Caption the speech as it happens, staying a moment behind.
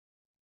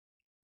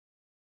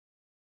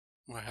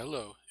Well,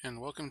 hello and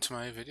welcome to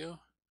my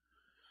video.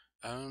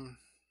 I'm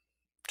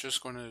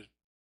just going to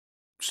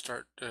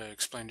start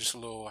explain just a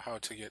little how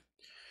to get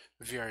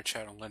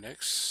VRChat on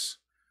Linux.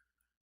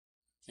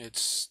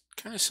 It's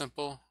kind of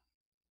simple.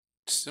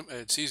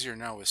 It's easier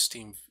now with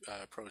Steam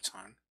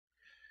Proton,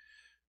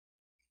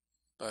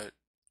 but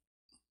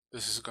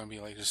this is going to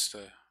be like just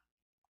a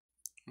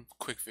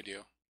quick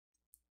video.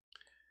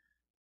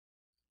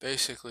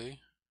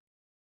 Basically,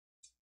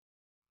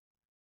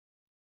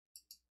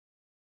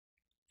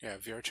 yeah,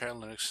 VRChat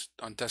on Linux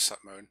on desktop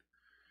mode.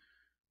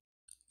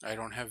 I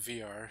don't have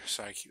VR,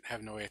 so I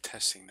have no way of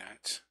testing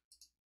that.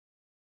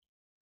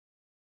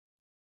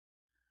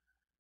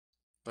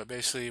 But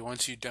basically,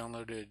 once you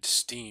downloaded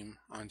Steam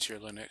onto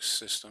your Linux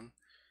system,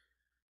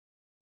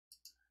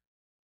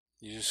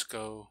 you just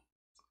go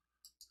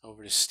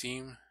over to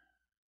Steam,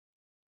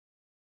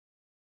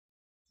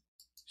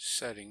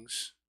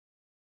 Settings.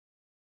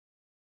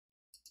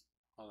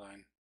 Hold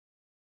on.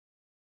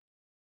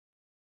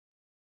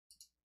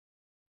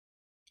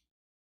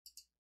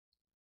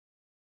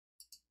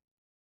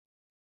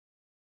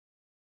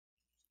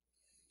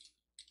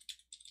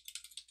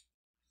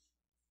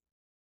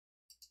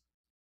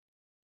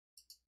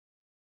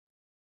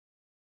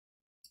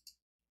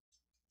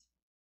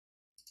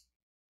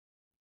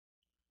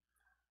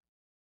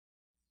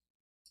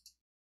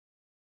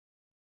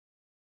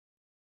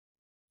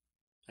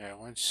 Yeah,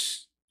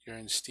 once you're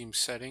in Steam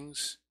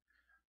Settings,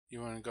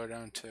 you want to go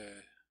down to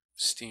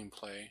Steam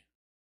Play,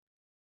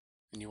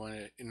 and you want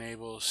to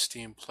enable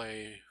Steam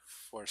Play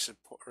for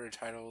supported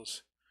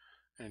titles,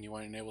 and you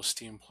want to enable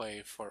Steam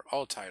Play for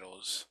all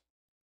titles.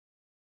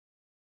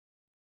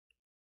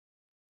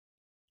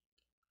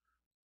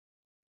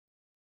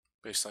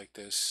 Based like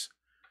this.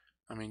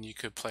 I mean, you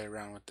could play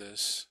around with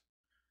this,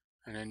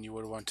 and then you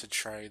would want to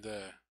try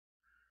the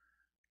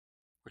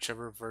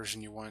whichever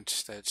version you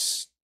want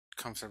that's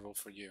comfortable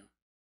for you.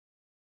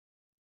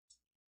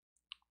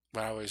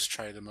 But I always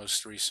try the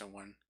most recent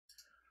one.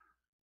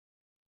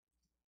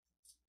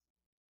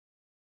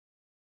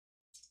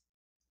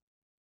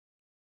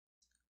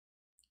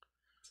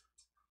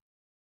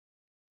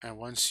 And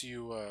once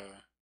you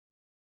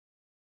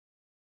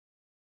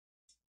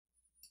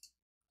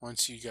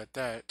got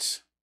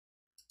that,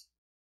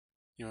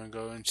 you want to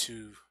go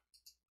into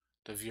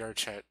the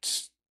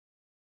VRChat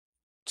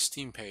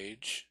Steam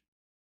page,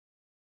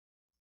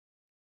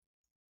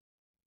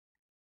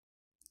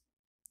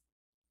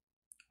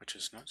 which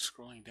is not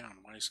scrolling down.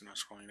 Why is it not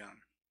scrolling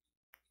down?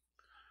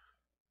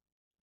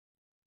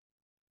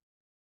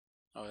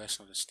 Oh, that's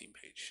not the Steam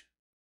page.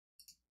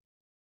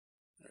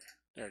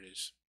 There it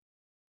is.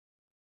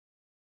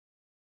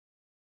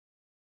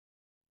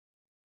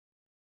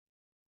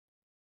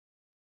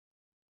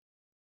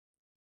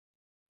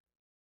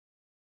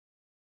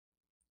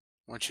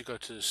 Once you go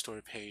to the store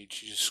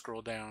page, you just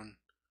scroll down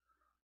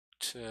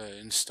to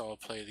install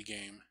play the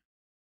game.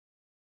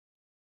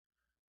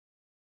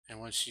 And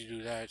once you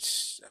do that,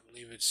 I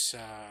believe it's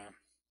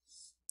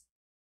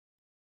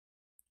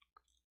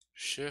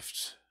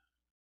Shift.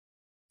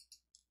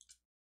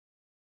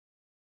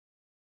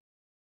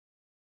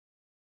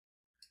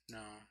 No.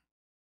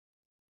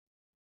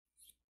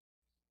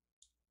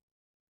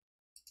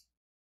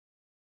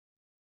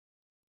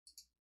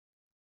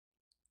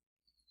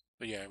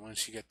 But yeah,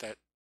 once you get that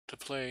to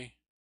play,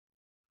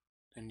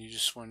 then you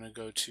just want to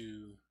go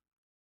to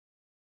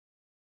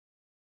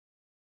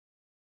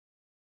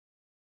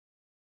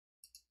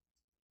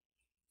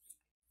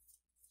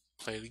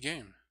play the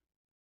game.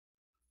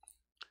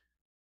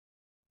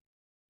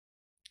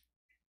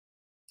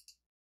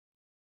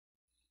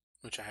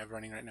 Which I have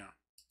running right now.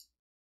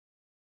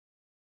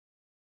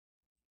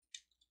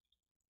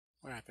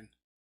 What happened?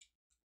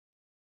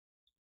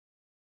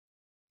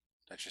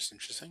 That's just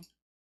interesting.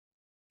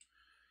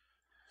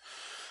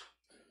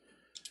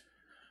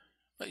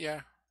 But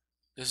yeah,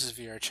 this is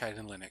VRChat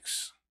in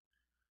Linux.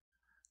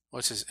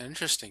 What's as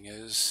interesting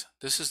is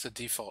this is the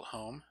default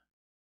home.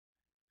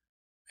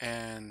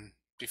 And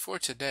before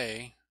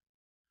today,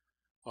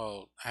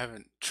 well, I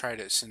haven't tried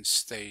it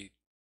since they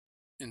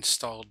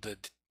installed the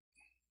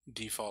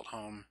default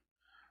home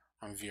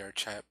on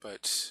VRChat,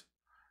 but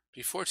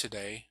before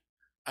today,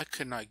 I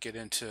could not get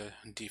into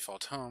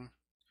default home.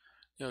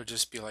 It would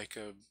just be like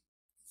a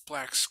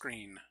black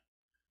screen.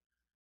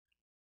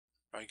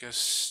 I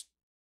guess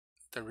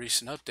the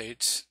recent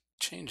updates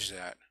changed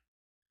that.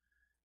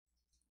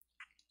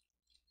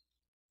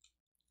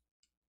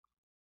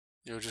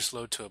 It would just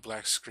load to a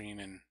black screen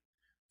and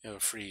it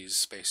would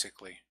freeze,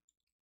 basically.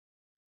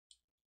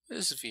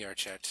 This is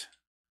VRChat.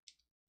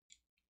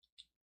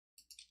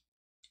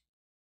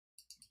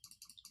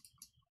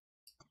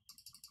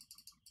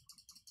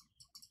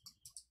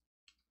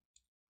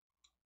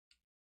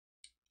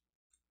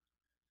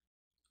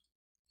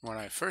 When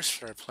I first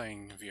started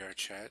playing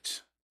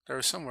VRChat, there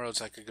were some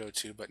worlds I could go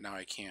to, but now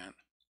I can't.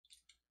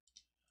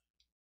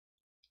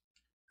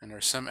 And there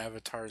are some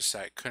avatars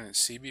that I couldn't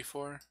see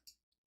before.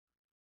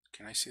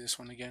 Can I see this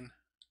one again?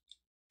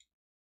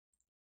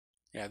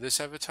 Yeah, this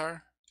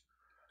avatar.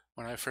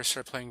 When I first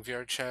started playing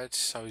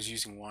VRChat, I was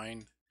using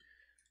Wine,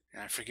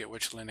 And I forget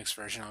which Linux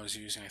version I was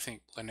using. I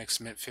think Linux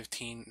Mint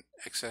 15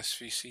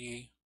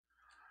 XSVC,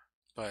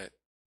 but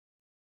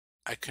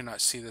I could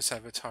not see this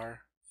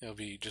avatar. It'll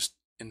be just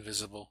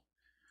invisible.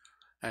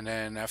 And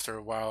then after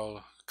a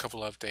while, a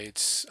couple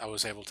updates, I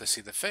was able to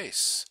see the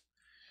face.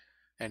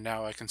 And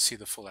now I can see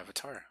the full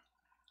avatar.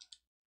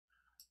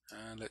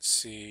 Let's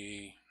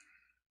see.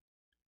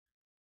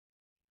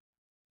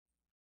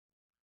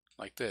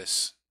 Like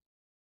this.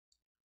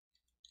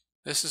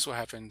 This is what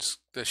happens.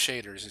 The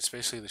shaders, it's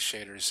basically the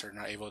shaders are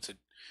not able to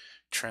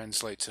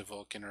translate to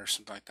Vulkan or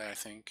something like that, I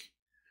think.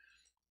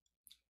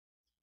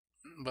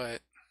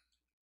 But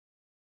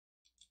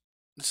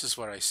this is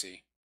what I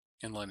see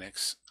in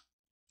Linux.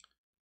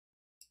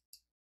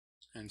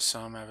 And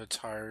some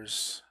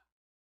avatars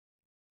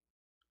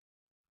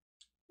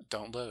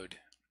don't load,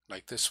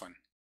 like this one.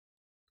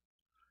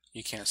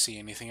 You can't see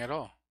anything at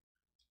all.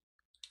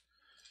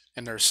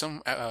 And there's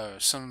some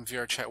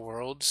VRChat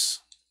worlds.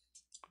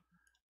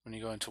 When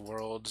you go into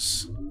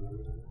worlds,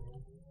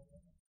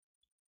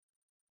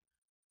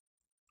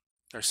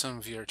 there's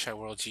some VRChat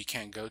worlds you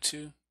can't go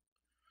to,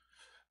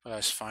 but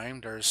that's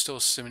fine. There's still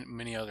so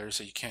many others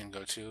that you can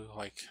go to,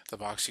 like the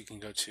box you can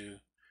go to.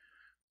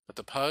 But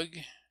the pug,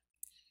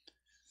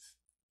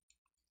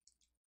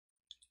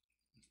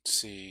 let's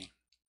see,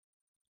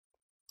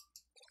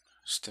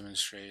 let's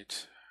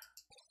demonstrate.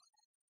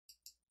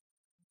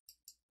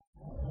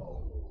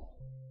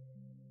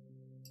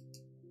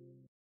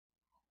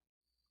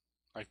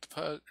 Like the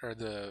pug or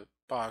the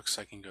box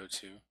I can go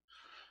to.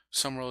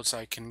 Some worlds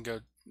I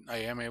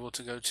am able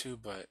to go to,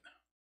 but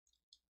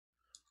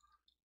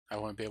I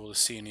won't be able to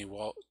see any of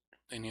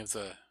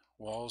the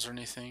walls or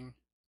anything.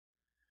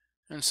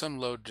 And some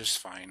load just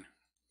fine.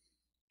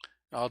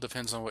 It all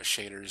depends on what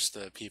shaders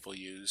the people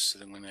use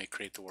when they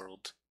create the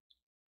world.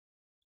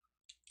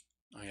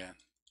 Oh yeah.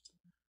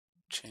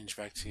 Change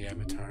back to the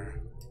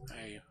avatar.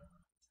 I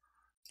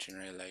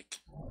generally like.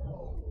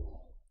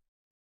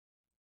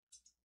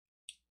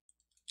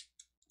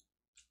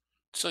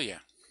 So yeah.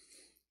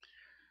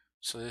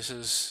 So this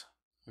is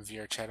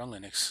VRChat on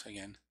Linux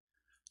again.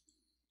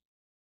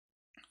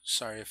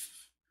 Sorry if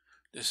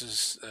this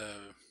is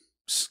a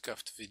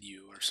scuffed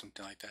video or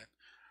something like that.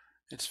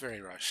 It's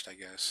very rushed, I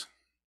guess.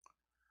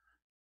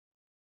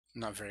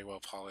 Not very well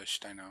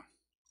polished, I know.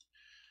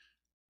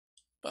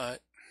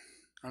 But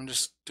I'm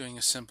just doing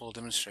a simple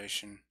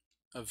demonstration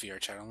of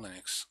VRChat on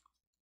Linux.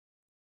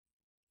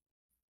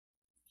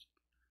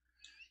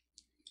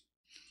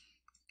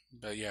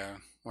 But yeah,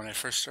 when I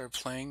first started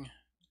playing,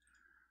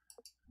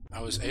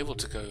 I was able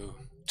to go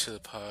to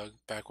the pug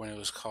back when it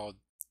was called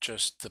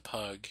just the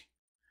pug,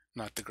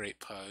 not the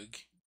Great Pug.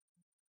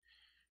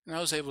 And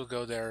I was able to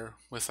go there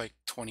with like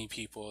 20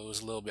 people. It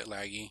was a little bit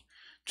laggy,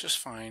 just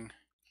fine.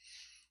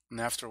 And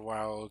after a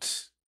while,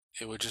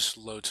 it would just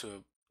load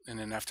and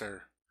then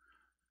after,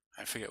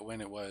 I forget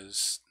when it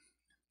was,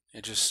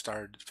 it just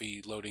started to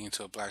be loading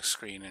into a black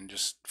screen and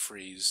just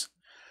freeze.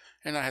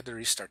 And I had to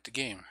restart the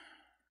game.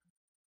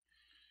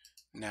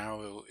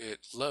 Now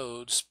it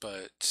loads,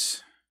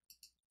 but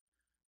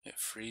it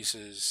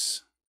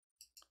freezes.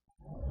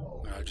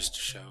 Just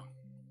to show.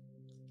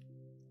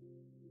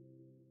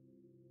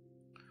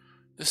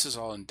 This is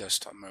all in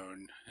desktop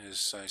mode,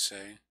 as I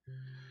say.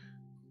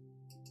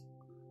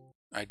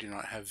 I do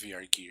not have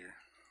VR gear.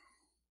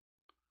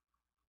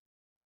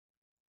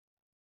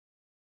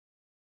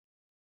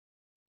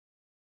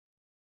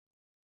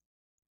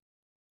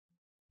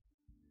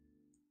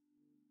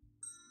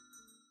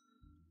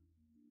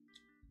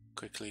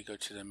 Quickly go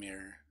to the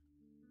mirror.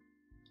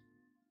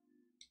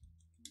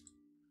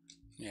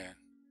 Yeah.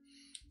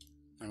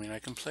 I mean, I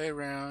can play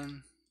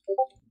around.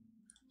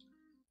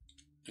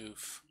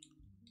 Oof.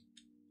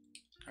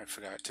 I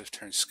forgot to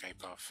turn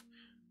Skype off.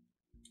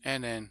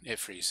 And then it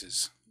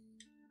freezes.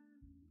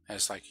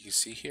 As like you can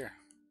see here.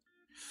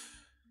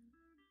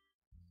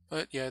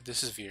 But yeah,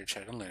 this is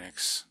VRChat on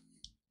Linux.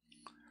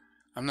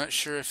 I'm not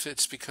sure if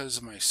it's because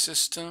of my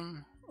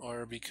system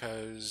or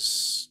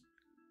because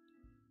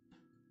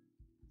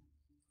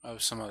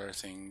of some other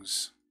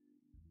things.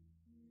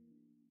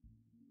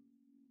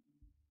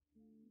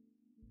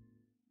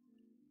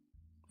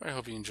 But I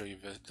hope you enjoy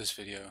this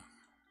video.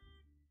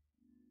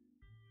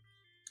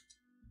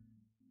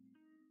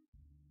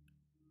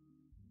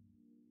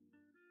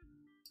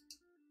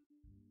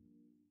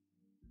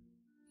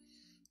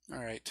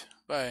 Alright,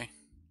 bye.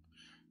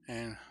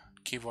 And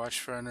keep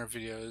watching for other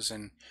videos.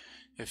 And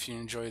if you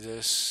enjoy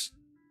this,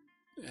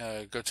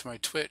 go to my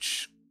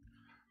Twitch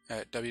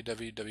at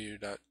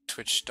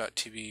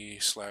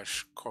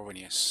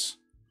www.twitch.tv/Corwinius.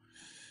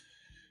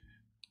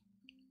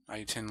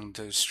 I tend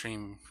to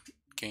stream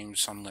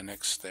games on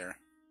Linux there.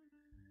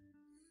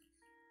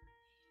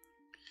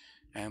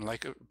 And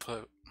like a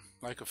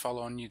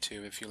follow on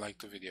YouTube if you like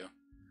the video.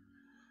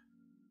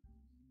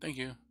 Thank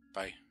you.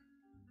 Bye.